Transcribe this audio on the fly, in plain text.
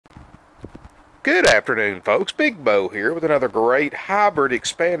Good afternoon, folks. Big Bo here with another great hybrid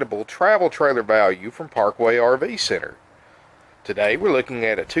expandable travel trailer value from Parkway RV Center. Today we're looking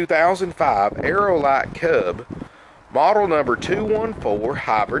at a 2005 Aerolite Cub, model number 214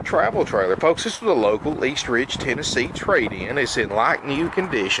 hybrid travel trailer. Folks, this is a local East Ridge, Tennessee trade-in. It's in like new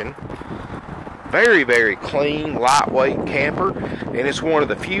condition. Very, very clean, lightweight camper, and it's one of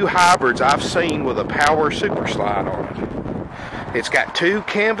the few hybrids I've seen with a power super slide on it. It's got two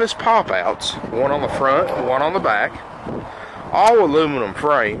canvas pop-outs, one on the front and one on the back, all aluminum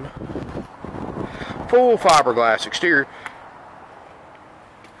frame, full fiberglass exterior.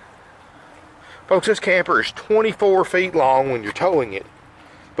 Folks, this camper is 24 feet long when you're towing it,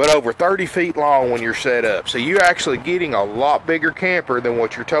 but over 30 feet long when you're set up. So you're actually getting a lot bigger camper than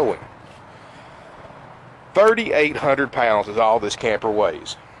what you're towing. 3,800 pounds is all this camper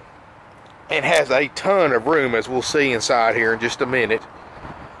weighs. It has a ton of room, as we'll see inside here in just a minute.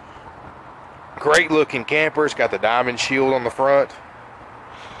 Great looking camper. It's got the diamond shield on the front,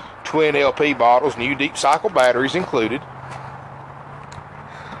 twin LP bottles, new deep cycle batteries included,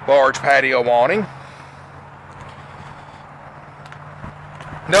 large patio awning.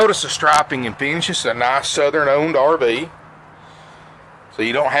 Notice the striping and finish. It's a nice southern owned RV, so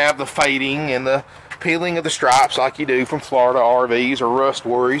you don't have the fading and the peeling of the stripes like you do from Florida RVs, or rust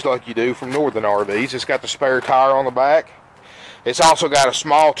worries like you do from northern RVs. It's got the spare tire on the back. It's also got a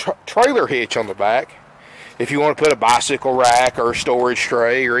small trailer hitch on the back if you want to put a bicycle rack or a storage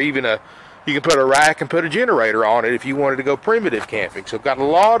tray, or even you can put a rack and put a generator on it if you wanted to go primitive camping. So got a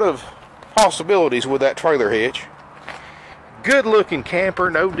lot of possibilities with that trailer hitch. Good looking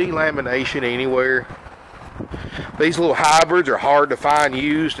camper, no delamination anywhere. These little hybrids are hard to find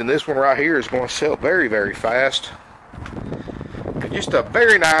used, and this one right here is going to sell very, very fast. Just a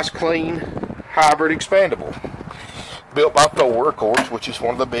very nice, clean hybrid expandable. Built by Thor, of course, which is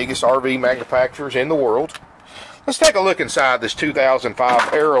one of the biggest RV manufacturers in the world. Let's take a look inside this 2005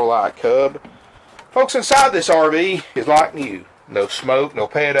 Aerolite Cub. Folks, inside this RV is like new. No smoke, no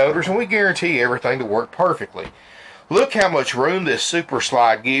pet odors, and we guarantee everything to work perfectly. Look how much room this super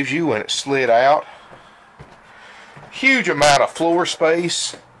slide gives you when it's slid out. Huge amount of floor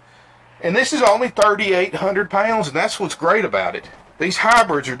space, and this is only 3,800 pounds, and that's what's great about it. These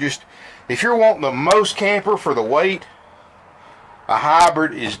hybrids are just, if you're wanting the most camper for the weight, a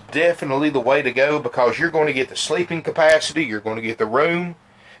hybrid is definitely the way to go, because you're going to get the sleeping capacity, you're going to get the room,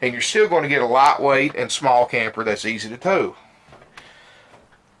 and you're still going to get a lightweight and small camper that's easy to tow.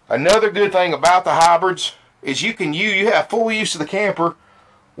 Another good thing about the hybrids is you have full use of the camper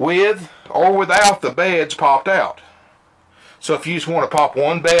with or without the beds popped out. So if you just want to pop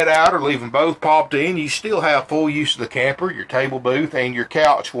one bed out or leave them both popped in, you still have full use of the camper. Your table booth and your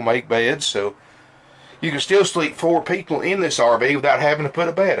couch will make beds, so you can still sleep 4 people in this RV without having to put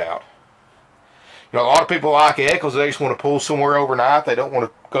a bed out. You know, a lot of people like it because they just want to pull somewhere overnight. They don't want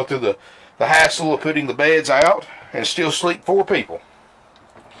to go through the hassle of putting the beds out and still sleep 4 people.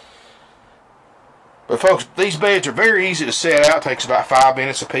 But folks, these beds are very easy to set out. It takes about 5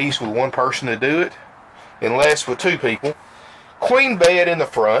 minutes a piece with one person to do it, and less with 2 people. Queen bed in the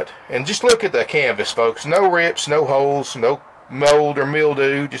front, and just look at the canvas, folks. No rips, no holes, no mold or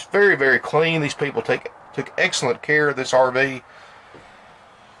mildew. Just very, very clean. These people took excellent care of this RV.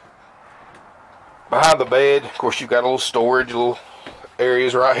 Behind the bed, of course, you've got a little storage, little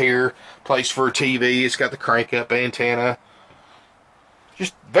areas right here. Place for a TV. It's got the crank-up antenna.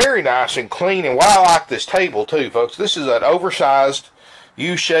 Just very nice and clean. And why I like this table too, folks, this is an oversized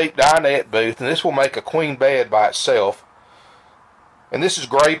U-shaped dinette booth, and this will make a queen bed by itself. And this is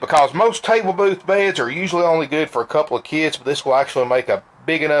great because most table booth beds are usually only good for a couple of kids, but this will actually make a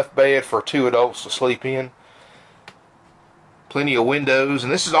big enough bed for 2 adults to sleep in. Plenty of windows,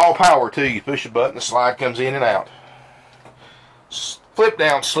 and this is all power too. You push a button, the slide comes in and out. Flip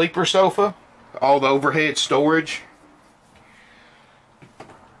down sleeper sofa, all the overhead storage.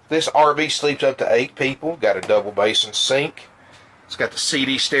 This RV sleeps up to 8 people. Got a double basin sink. It's got the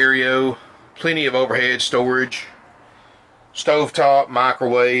CD stereo, plenty of overhead storage. Stovetop,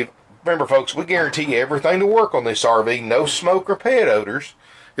 microwave. Remember, folks, we guarantee everything to work on this RV. No smoke or pet odors.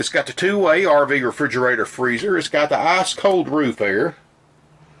 It's got the 2-way RV refrigerator freezer. It's got the ice-cold roof air.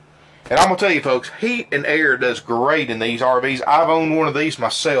 And I'm going to tell you, folks, heat and air does great in these RVs. I've owned one of these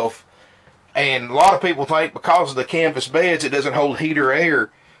myself. And a lot of people think because of the canvas beds, it doesn't hold heat or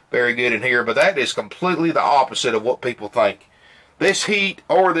air very good in here. But that is completely the opposite of what people think. This heat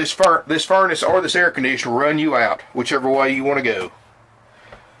or this furnace or this air conditioner will run you out, whichever way you want to go.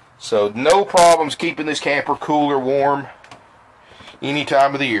 So no problems keeping this camper cool or warm any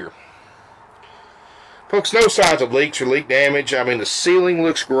time of the year. Folks, no signs of leaks or leak damage. I mean, the ceiling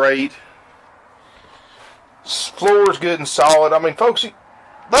looks great. Floor's good and solid. I mean, folks,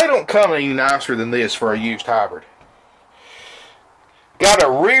 they don't come any nicer than this for a used hybrid. Got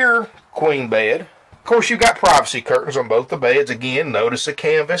a rear queen bed. Of course, you've got privacy curtains on both the beds. Again, notice the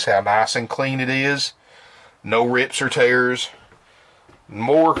canvas, how nice and clean it is. No rips or tears.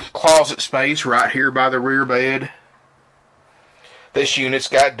 More closet space right here by the rear bed. This unit's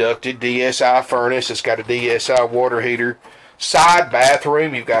got ducted DSI furnace. It's got a DSI water heater. Side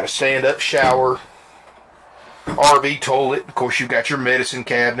bathroom, you've got a stand-up shower. RV toilet. Of course, you've got your medicine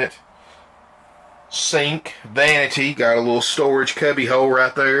cabinet. Sink, vanity, got a little storage cubby hole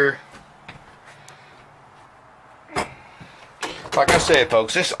right there. Like I said,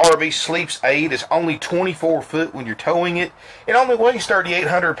 folks, this RV sleeps 8 is only 24 foot when you're towing it. It only weighs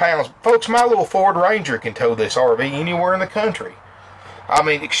 3,800 pounds. Folks, my little Ford Ranger can tow this RV anywhere in the country. I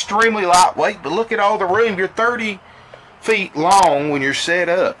mean, extremely lightweight, but look at all the room. You're 30 feet long when you're set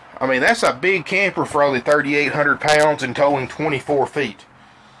up. I mean, that's a big camper for only 3,800 pounds and towing 24 feet.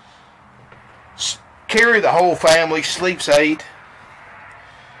 Carry the whole family, sleeps 8.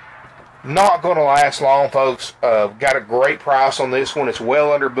 Not going to last long, folks. Got a great price on this one. It's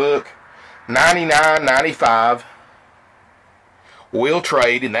well under book. $99.95. We'll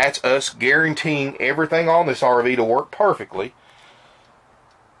trade, and that's us guaranteeing everything on this RV to work perfectly.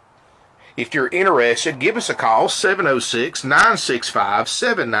 If you're interested, give us a call,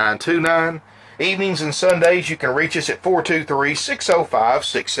 706-965-7929. Evenings and Sundays, you can reach us at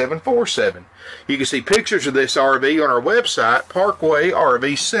 423-605-6747. You can see pictures of this RV on our website,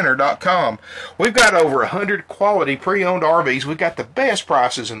 parkwayrvcenter.com. We've got over 100 quality pre-owned RVs. We've got the best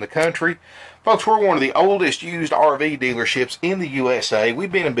prices in the country. Folks, we're one of the oldest used RV dealerships in the USA.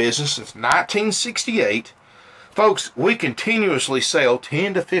 We've been in business since 1968. Folks, we continuously sell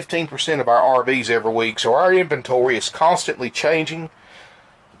 10 to 15% of our RVs every week, so our inventory is constantly changing.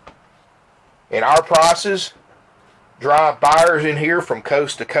 And our prices drive buyers in here from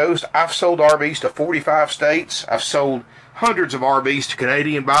coast to coast. I've sold RVs to 45 states. I've sold hundreds of RVs to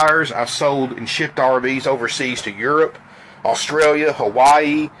Canadian buyers. I've sold and shipped RVs overseas to Europe, Australia,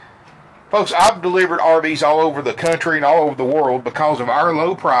 Hawaii. Folks, I've delivered RVs all over the country and all over the world because of our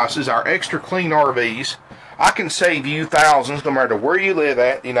low prices, our extra clean RVs. I can save you thousands no matter where you live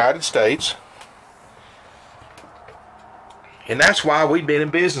at in the United States. And that's why we've been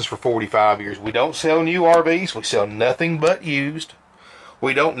in business for 45 years. We don't sell new RVs. We sell nothing but used.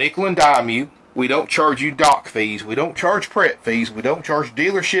 We don't nickel and dime you. We don't charge you dock fees. We don't charge prep fees. We don't charge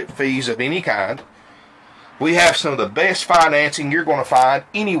dealership fees of any kind. We have some of the best financing you're going to find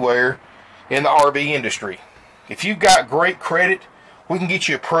anywhere in the RV industry. If you've got great credit, we can get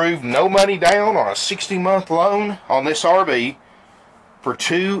you approved, no money down on a 60-month loan on this RV for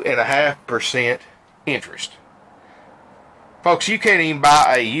 2.5% interest. Folks, you can't even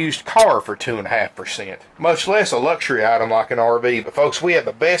buy a used car for 2.5%, much less a luxury item like an RV. But folks, we have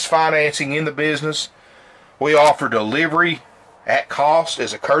the best financing in the business. We offer delivery at cost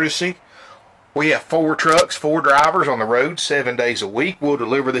as a courtesy. We have 4 trucks, 4 drivers on the road 7 days a week. We'll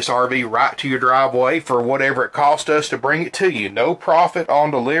deliver this RV right to your driveway for whatever it costs us to bring it to you. No profit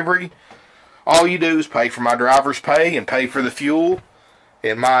on delivery. All you do is pay for my driver's pay and pay for the fuel.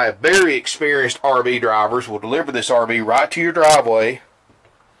 And my very experienced RV drivers will deliver this RV right to your driveway.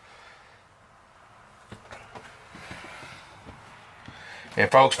 And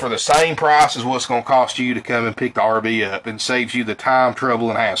folks, for the same price as what's going to cost you to come and pick the RV up, and saves you the time, trouble,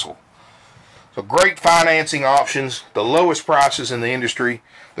 and hassle. So great financing options, the lowest prices in the industry,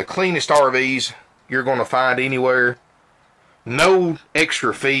 the cleanest RVs you're going to find anywhere, no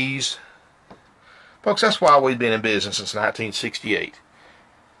extra fees. Folks, that's why we've been in business since 1968.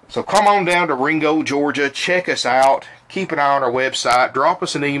 So come on down to Ringo, Georgia, check us out, keep an eye on our website, drop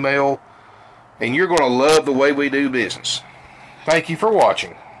us an email, and you're going to love the way we do business. Thank you for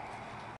watching.